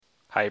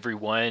Hi,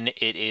 everyone.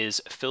 It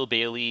is Phil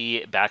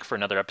Bailey back for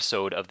another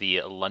episode of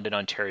the London,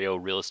 Ontario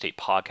Real Estate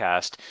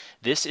Podcast.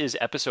 This is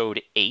episode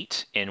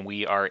 8, and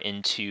we are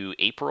into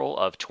April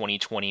of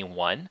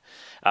 2021.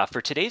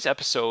 For today's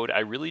episode, I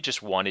really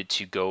just wanted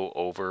to go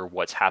over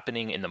what's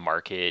happening in the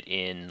market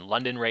in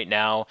London right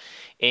now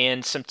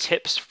and some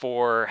tips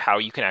for how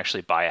you can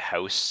actually buy a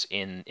house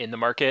in the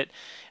market.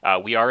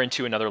 We are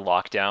into another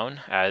lockdown,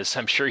 as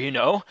I'm sure you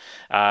know.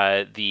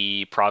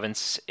 The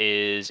province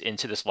is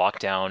into this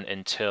lockdown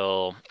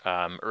until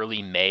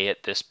early May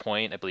at this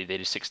point. I believe they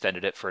just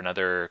extended it for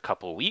another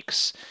couple of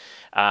weeks.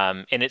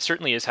 And it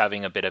certainly is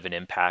having a bit of an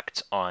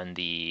impact on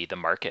the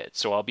market.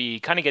 So I'll be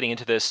kind of getting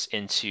into this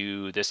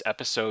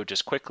episode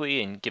just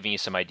quickly and giving you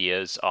some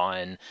ideas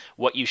on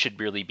what you should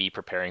really be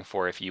preparing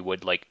for if you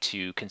would like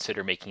to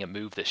consider making a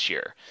move this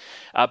year.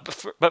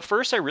 But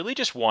first, I really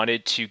just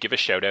wanted to give a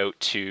shout out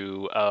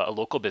to a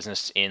local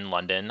business in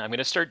London. I'm going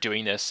to start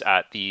doing this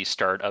at the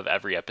start of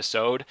every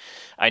episode.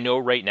 I know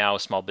right now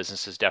small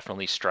business is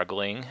definitely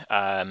struggling,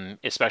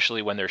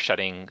 especially when they're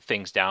shutting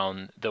things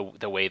down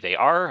the way they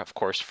are, of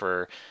course,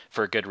 for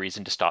a good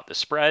reason to stop the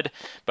spread.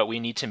 But we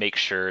need to make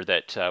sure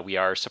that we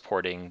are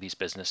supporting these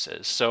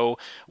businesses. So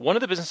one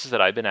of the businesses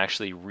that I've been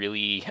actually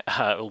really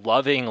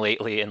loving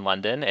lately in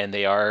London, and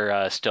they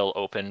are still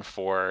open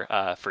for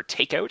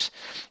takeout,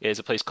 is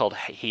a place called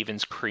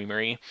Haven's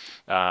Creamery.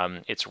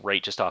 It's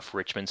right just off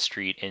Richmond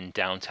Street in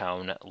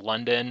downtown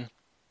London.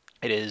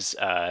 It is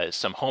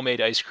some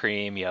homemade ice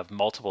cream. You have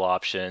multiple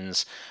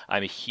options.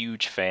 I'm a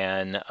huge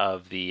fan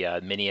of the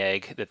mini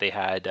egg that they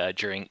had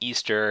during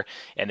Easter,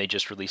 and they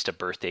just released a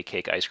birthday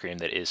cake ice cream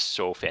that is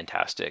so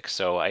fantastic.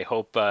 So I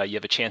hope you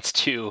have a chance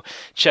to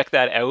check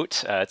that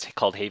out. It's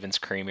called Haven's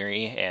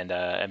Creamery, and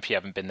if you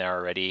haven't been there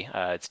already,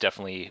 it's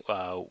definitely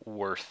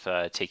worth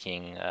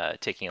taking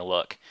a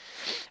look.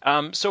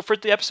 So for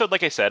the episode,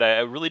 like I said, I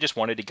really just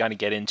wanted to kind of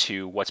get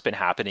into what's been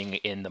happening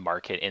in the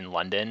market in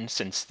London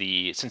since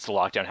the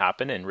lockdown happened,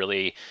 and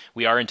really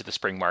we are into the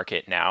spring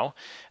market now.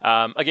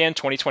 Again,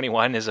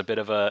 2021 is a bit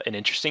of an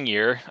interesting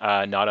year,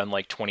 not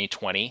unlike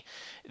 2020.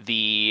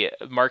 The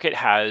market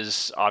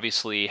has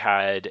obviously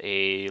had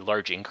a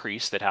large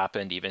increase that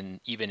happened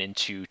even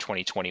into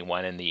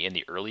 2021 in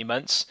the early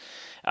months.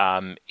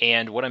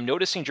 And what I'm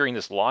noticing during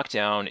this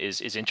lockdown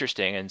is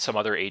interesting, and some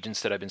other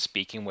agents that I've been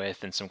speaking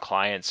with and some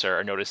clients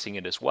are noticing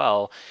it as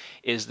well,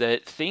 is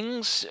that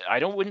things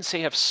wouldn't say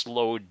have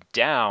slowed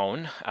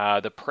down.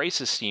 The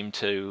prices seem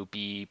to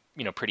be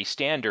pretty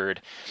standard,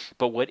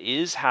 but what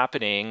is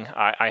happening,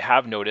 I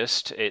have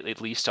noticed,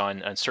 at least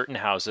on certain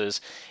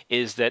houses,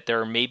 is that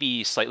there may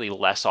be slightly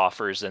less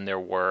offers than there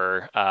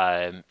were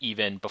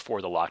even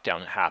before the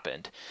lockdown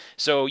happened.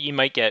 So you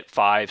might get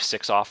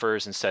 5-6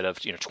 offers instead of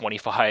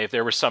 25.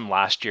 There were some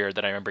last year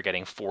that I remember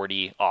getting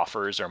 40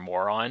 offers or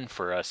more on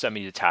for a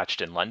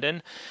semi-detached in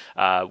London,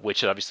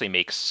 which obviously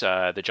makes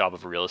the job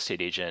of a real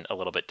estate agent a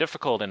little bit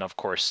difficult. And of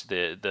course,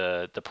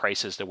 the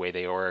prices the way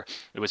they were,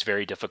 it was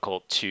very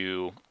difficult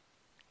to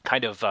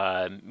kind of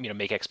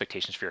make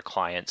expectations for your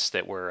clients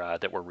that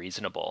were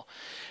reasonable.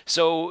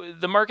 So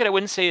the market, I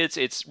wouldn't say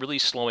it's really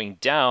slowing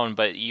down,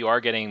 but you are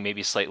getting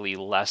maybe slightly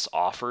less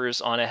offers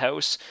on a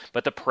house,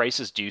 but the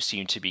prices do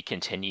seem to be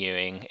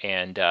continuing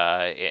and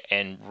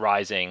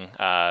rising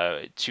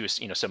to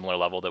a similar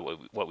level that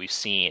what we've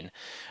seen.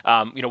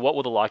 What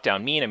will the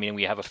lockdown mean? I mean,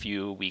 we have a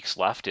few weeks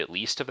left at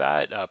least of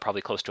that,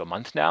 probably close to a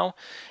month now,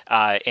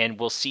 and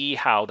we'll see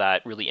how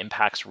that really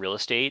impacts real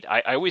estate.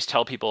 I always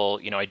tell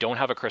people, I don't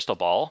have a crystal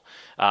ball.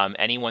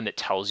 Anyone that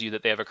tells you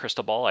that they have a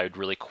crystal ball, I would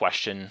really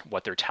question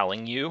what they're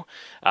telling you.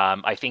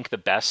 I think the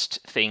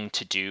best thing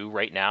to do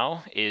right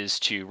now is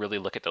to really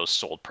look at those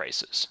sold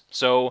prices.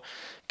 So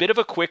bit of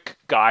a quick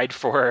guide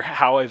for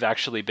how I've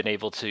actually been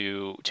able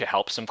to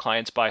help some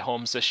clients buy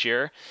homes this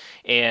year.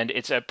 And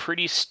it's a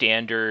pretty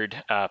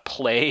standard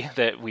play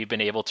that we've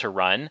been able to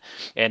run.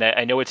 And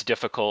I know it's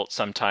difficult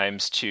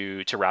sometimes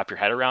to wrap your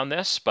head around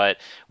this, but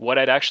what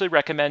I'd actually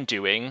recommend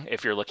doing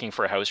if you're looking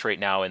for a house right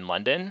now in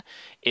London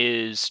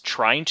is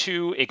trying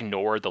to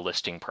ignore the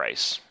listing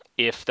price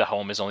if the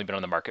home has only been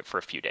on the market for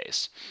a few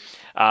days.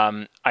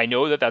 I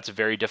know that that's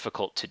very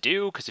difficult to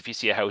do because if you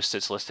see a house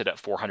that's listed at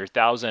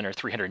 400,000 or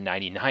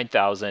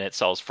 399,000, it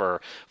sells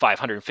for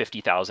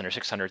 550,000 or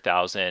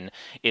 600,000.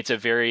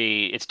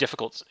 It's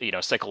difficult,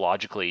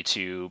 psychologically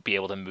to be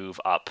able to move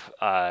up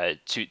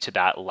to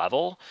that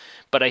level.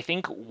 But I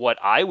think what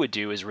I would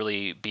do is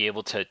really be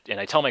able to, and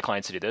I tell my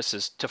clients to do this,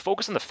 is to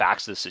focus on the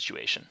facts of the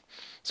situation.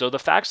 So the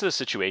facts of the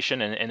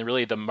situation and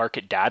really the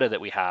market data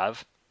that we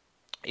have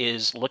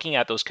is looking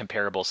at those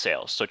comparable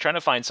sales. So trying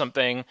to find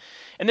something,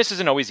 and this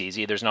isn't always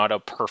easy. There's not a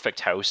perfect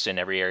house in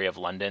every area of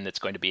London that's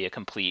going to be a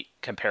complete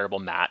comparable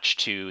match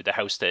to the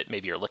house that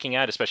maybe you're looking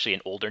at, especially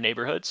in older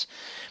neighborhoods.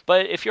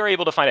 But if you're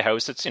able to find a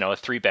house that's, a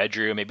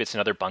 3-bedroom, maybe it's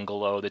another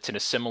bungalow that's in a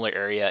similar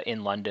area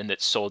in London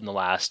that's sold in the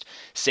last,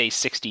 say,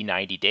 60,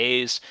 90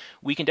 days,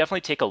 we can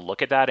definitely take a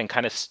look at that and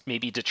kind of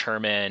maybe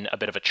determine a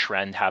bit of a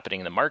trend happening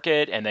in the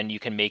market. And then you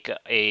can make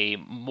a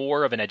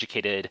more of an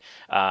educated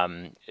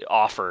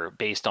offer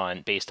based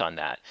on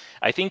that.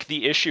 I think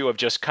the issue of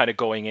just kind of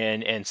going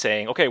in and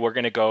saying, okay, we're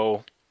going to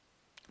go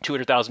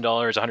 $200,000,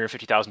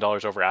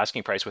 $150,000 over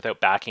asking price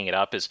without backing it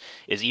up is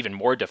even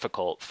more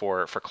difficult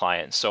for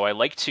clients. So I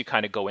like to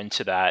kind of go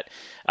into that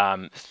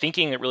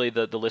thinking that really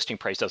the listing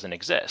price doesn't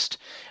exist.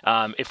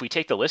 If we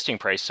take the listing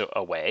price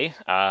away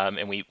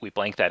and we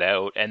blank that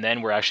out, and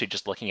then we're actually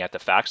just looking at the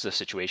facts of the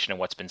situation and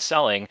what's been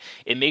selling,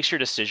 it makes your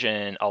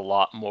decision a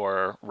lot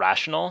more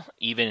rational,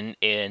 even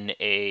in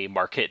a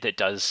market that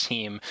does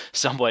seem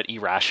somewhat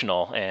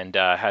irrational and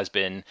has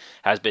been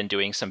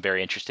doing some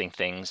very interesting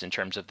things in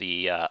terms of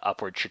the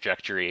upward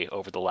trajectory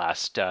over the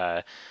last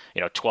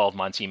 12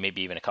 months,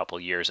 maybe even a couple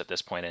of years at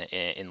this point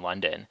in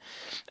London.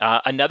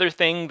 Another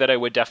thing that I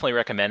would definitely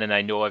recommend, and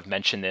I know I've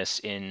mentioned this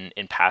in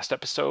past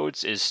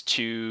episodes, is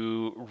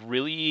to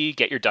really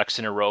get your ducks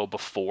in a row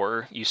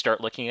before you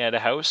start looking at a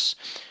house.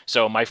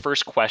 So my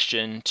first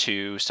question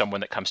to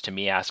someone that comes to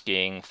me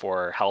asking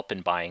for help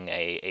in buying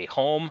a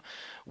home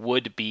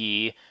would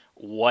be,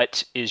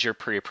 what is your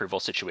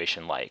pre-approval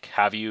situation like?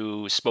 Have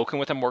you spoken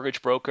with a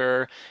mortgage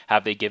broker?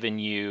 Have they given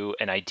you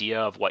an idea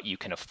of what you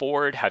can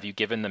afford? Have you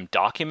given them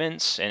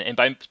documents? And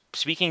by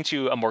speaking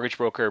to a mortgage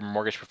broker,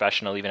 mortgage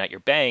professional, even at your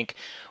bank,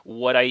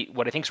 what I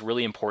think is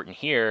really important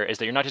here is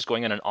that you're not just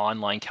going on an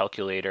online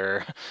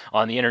calculator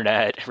on the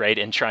internet, right,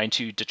 and trying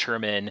to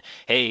determine,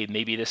 hey,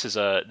 maybe this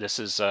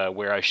is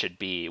where I should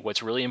be.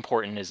 What's really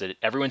important is that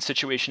everyone's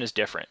situation is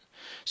different.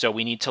 So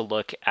we need to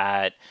look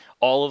at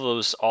all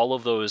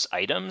of those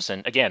items.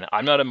 And again,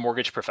 I'm not a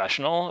mortgage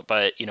professional,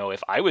 but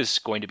if I was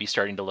going to be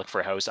starting to look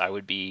for a house, I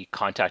would be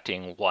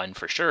contacting one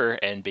for sure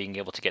and being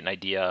able to get an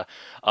idea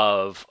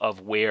of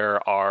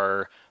where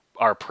our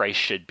price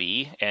should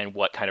be and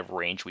what kind of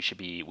range we should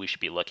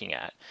be looking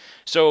at.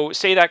 So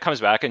say that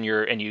comes back and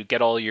you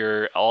get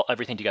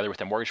everything together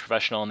with a mortgage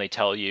professional, and they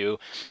tell you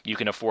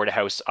can afford a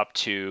house up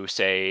to,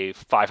 say,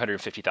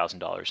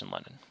 $550,000 in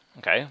London.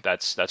 Okay,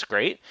 that's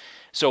great.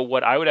 So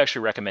what I would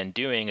actually recommend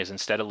doing is,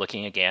 instead of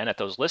looking again at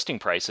those listing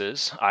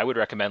prices, I would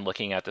recommend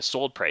looking at the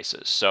sold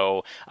prices.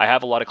 So I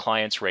have a lot of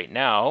clients right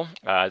now.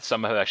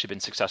 Some have actually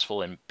been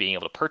successful in being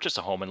able to purchase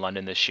a home in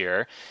London this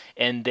year,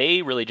 and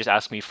they really just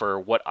ask me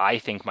for what I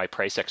think my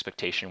price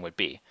expectation would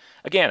be.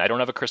 Again, I don't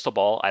have a crystal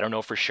ball. I don't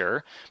know for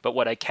sure, but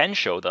what I can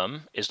show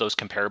them is those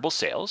comparable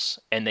sales,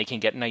 and they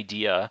can get an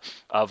idea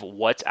of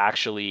what's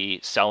actually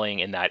selling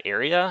in that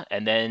area.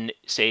 And then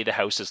say the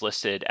house is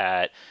listed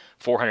at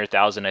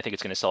 400,000, I think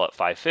it's going to sell at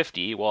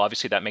 550. Well,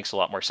 obviously that makes a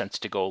lot more sense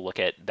to go look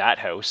at that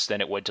house than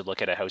it would to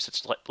look at a house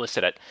that's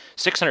listed at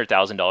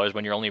 $600,000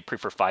 when you're only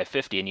approved for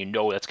 550 and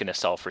that's going to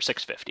sell for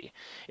 650.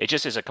 It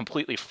just is a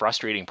completely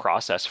frustrating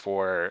process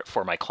for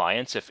my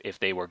clients if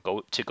they were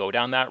to go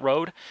down that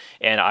road.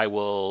 And I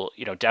will,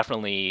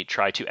 definitely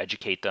try to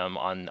educate them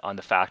on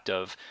the fact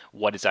of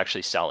what is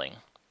actually selling.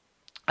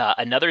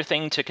 Another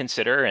thing to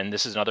consider, and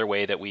this is another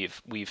way that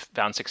we've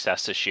found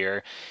success this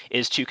year,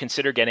 is to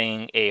consider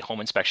getting a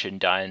home inspection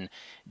done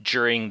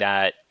during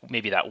that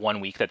 1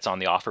 week that's on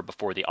the offer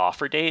before the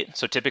offer date.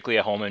 So typically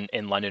a home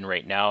in London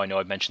right now, I know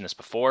I've mentioned this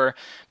before,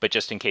 but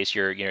just in case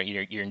you're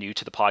new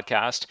to the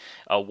podcast,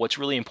 what's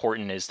really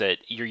important is that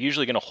you're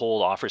usually going to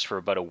hold offers for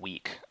about a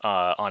week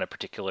on a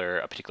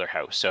particular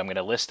house. So I'm going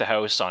to list the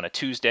house on a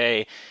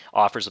Tuesday.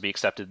 Offers will be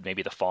accepted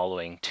maybe the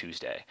following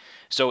Tuesday.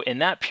 So in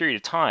that period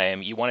of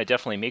time, you want to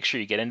definitely make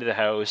sure you get into the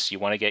house. You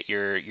want to get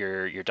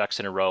your ducks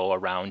in a row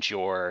around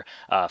your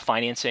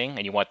financing,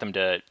 and you want them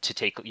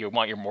you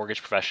want your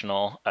mortgage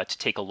professional to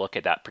take a look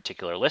at that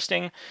particular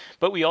listing.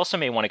 But we also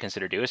may want to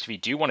consider if you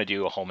do want to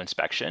do a home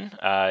inspection,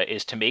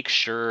 is to make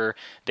sure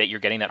that you're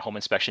getting that home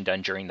inspection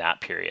done during that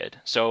period.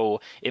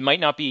 So it might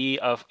not be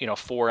a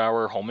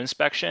 4-hour home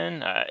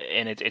inspection,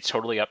 and it's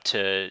totally up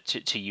to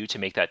you to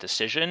make that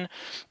decision.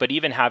 But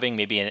even having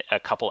maybe a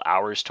couple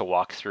hours to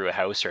walk through a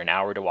house, or an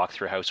hour to walk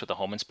through a house with a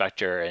home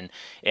inspector,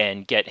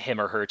 and get him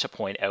or her to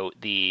point out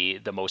the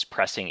most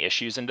pressing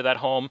issues into that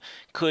home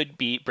could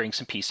bring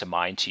some peace of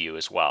mind to you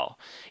as well.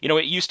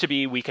 It used to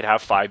be we could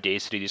have 5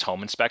 days to do these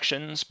home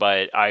inspections,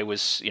 but I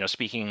was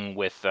speaking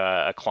with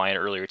a client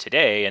earlier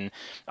today, and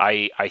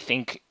I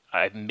think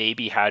I've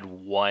maybe had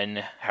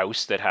one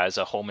house that has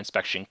a home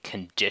inspection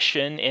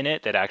condition in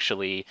it that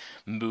actually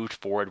moved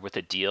forward with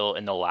a deal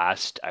in the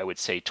last, I would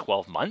say,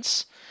 12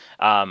 months.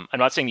 I'm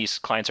not saying these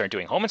clients aren't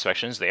doing home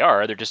inspections. They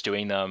are. They're just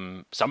doing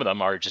them. Some of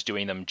them are just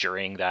doing them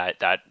during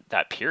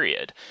that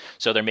period.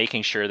 So they're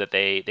making sure that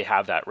they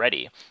have that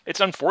ready.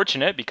 It's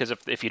unfortunate because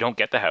if you don't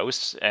get the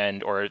house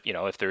or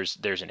if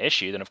there's an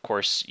issue, then of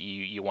course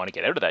you want to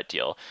get out of that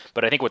deal.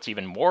 But I think what's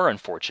even more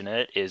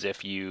unfortunate is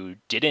if you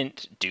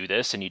didn't do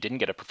this and you didn't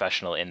get a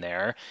professional in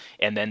there,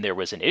 and then there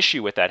was an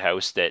issue with that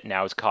house that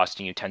now is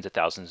costing you tens of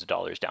thousands of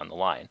dollars down the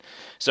line.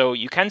 So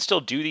you can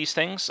still do these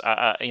things.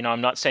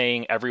 I'm not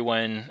saying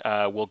everyone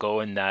will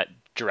go in that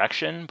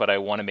direction, but I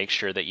want to make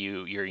sure that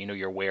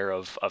you're aware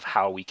of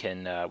how we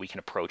can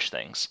approach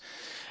things.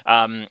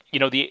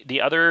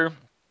 The other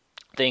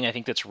thing I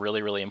think that's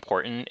really, really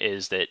important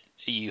is that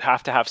you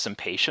have to have some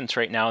patience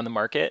right now in the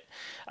market,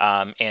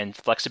 and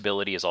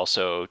flexibility is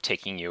also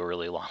taking you a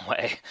really long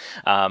way.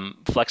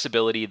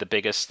 Flexibility, the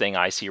biggest thing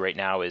I see right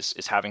now is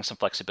having some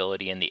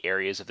flexibility in the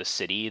areas of the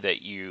city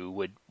that you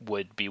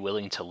would be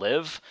willing to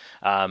live.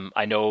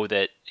 I know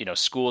that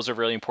schools are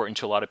really important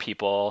to a lot of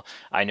people.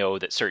 I know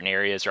that certain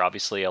areas are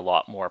obviously a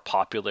lot more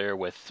popular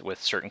with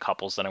certain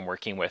couples that I'm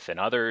working with than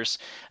others.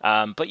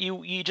 But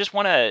you just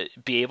want to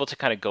be able to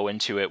kind of go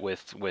into it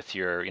with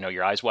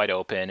your eyes wide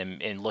open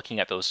and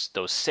looking at those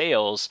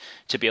sales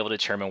to be able to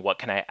determine what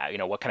can I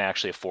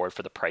actually afford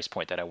for the price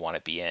point that I want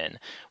to be in.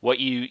 What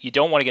you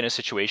don't want to get in a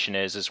situation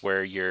is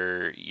where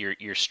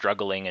you're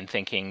struggling and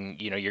thinking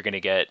you're going to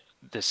get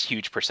this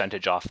huge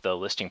percentage off the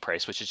listing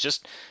price, which is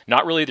just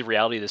not really the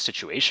reality of the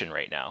situation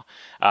right now.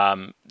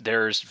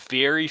 There's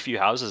very few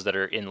houses that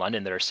are in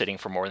London that are sitting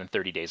for more than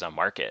 30 days on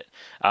market.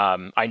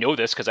 I know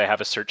this because I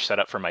have a search set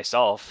up for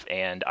myself,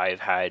 and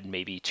I've had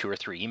maybe 2 or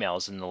 3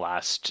 emails in the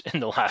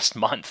last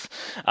month,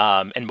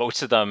 and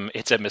most of them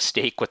it's a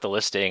mistake with the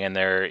listing, and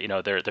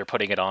they're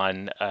putting it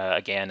on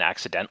again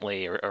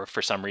accidentally or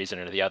for some reason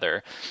or the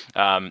other.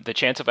 The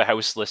chance of a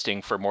house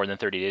listing for more than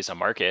 30 days on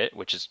market,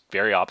 which is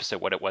very opposite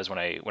what it was when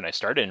I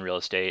started in real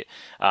estate,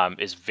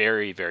 is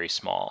very, very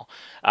small.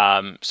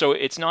 So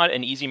it's not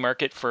an easy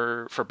market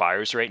for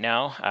buyers right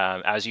now,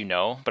 as you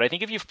know. But I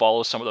think if you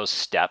follow some of those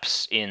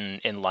steps in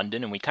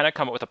London and we kind of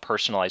come up with a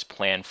personalized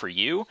plan for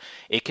you,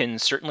 it can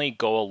certainly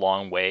go a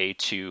long way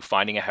to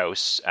finding a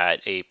house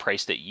at a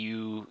price that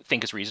you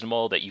think is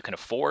reasonable, that you can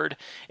afford,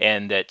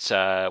 and that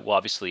will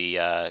obviously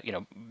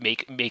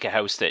make a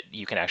house that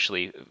you can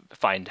actually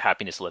find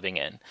happiness living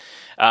in.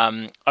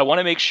 I want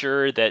to make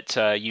sure that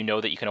that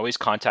you can always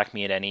contact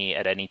me at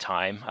any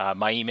time.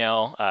 My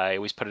email, I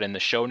always put it in the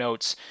show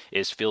notes,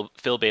 is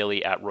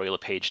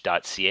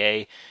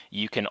philbailey@royallepage.ca.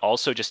 You can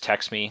also just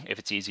text me if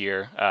it's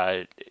easier.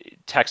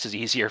 Text is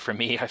easier for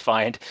me, I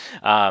find.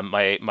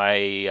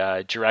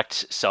 My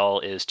direct cell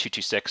is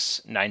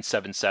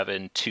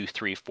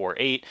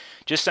 226-977-2348.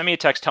 Just send me a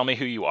text, tell me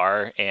who you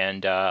are,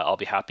 and I'll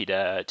be happy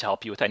to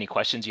help you with any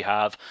questions you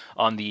have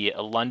on the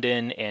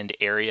London and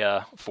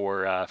area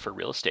for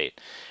real estate.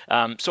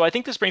 So I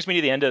think this brings me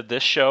to the end of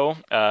this show.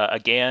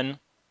 Again,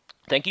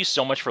 thank you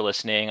so much for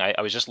listening.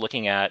 I was just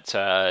looking at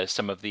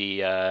some of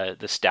the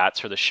stats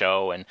for the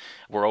show, and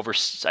we're over,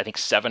 I think,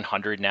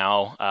 700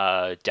 now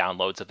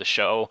downloads of the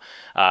show.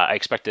 I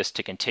expect this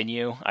to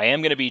continue. I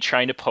am going to be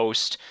trying to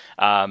post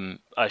a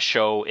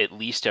show at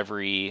least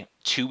every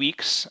 2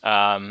 weeks,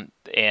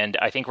 and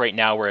I think right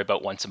now we're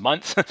about once a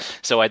month.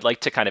 So I'd like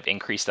to kind of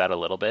increase that a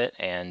little bit,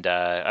 and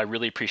I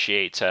really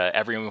appreciate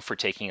everyone for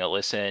taking a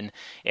listen.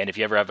 And if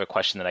you ever have a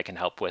question that I can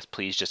help with,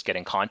 please just get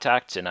in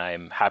contact, and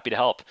I'm happy to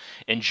help.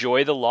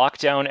 Enjoy the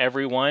lockdown,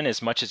 everyone,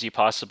 as much as you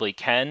possibly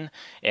can,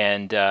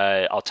 and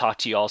I'll talk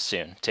to you all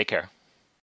soon. Take care.